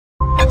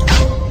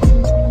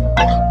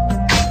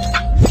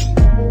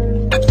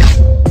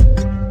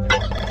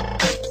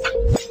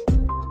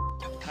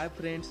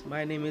friends,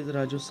 my name is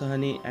Raju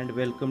Sahani and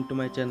welcome to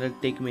my channel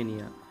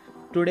TechMania.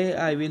 Today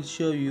I will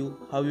show you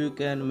how you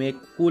can make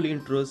cool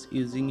intros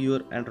using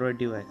your Android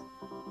device.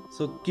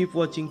 So keep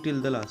watching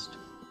till the last.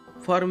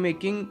 For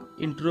making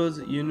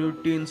intros you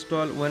need to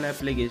install one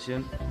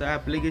application. The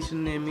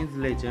application name is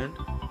Legend.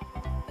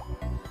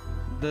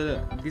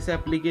 This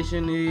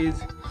application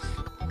is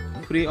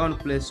free on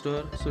Play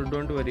Store, so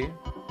don't worry.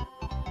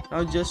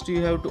 Now just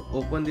you have to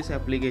open this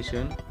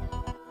application.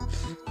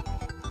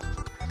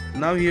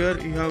 Now here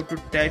you have to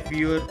type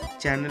your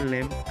channel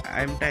name.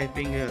 I am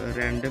typing a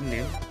random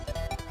name.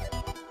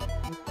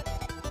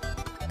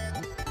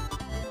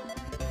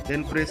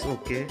 Then press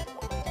OK.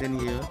 Then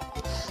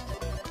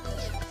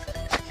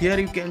here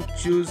you can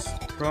choose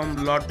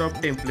from lot of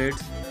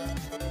templates.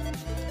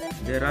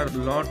 There are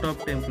lot of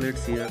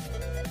templates here.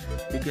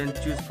 You can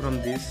choose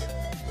from this.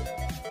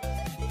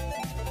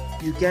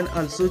 You can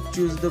also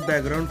choose the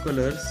background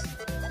colors.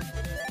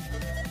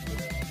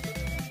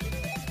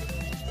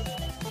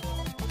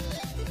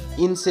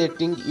 In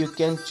setting you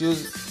can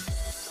choose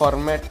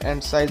format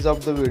and size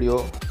of the video.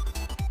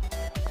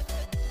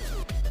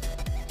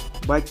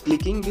 By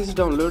clicking this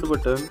download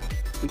button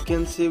you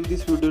can save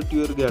this video to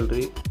your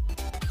gallery.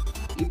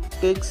 It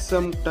takes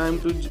some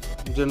time to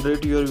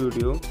generate your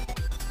video.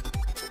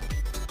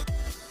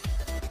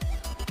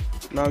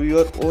 Now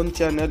your own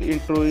channel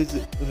intro is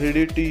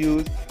ready to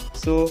use.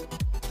 So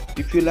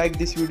if you like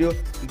this video,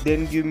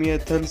 then give me a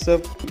thumbs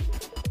up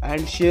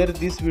and share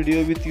this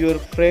video with your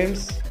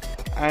friends.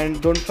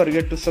 And don't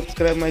forget to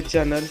subscribe my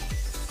channel.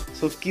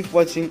 So keep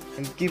watching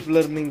and keep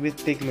learning with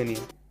TechMania.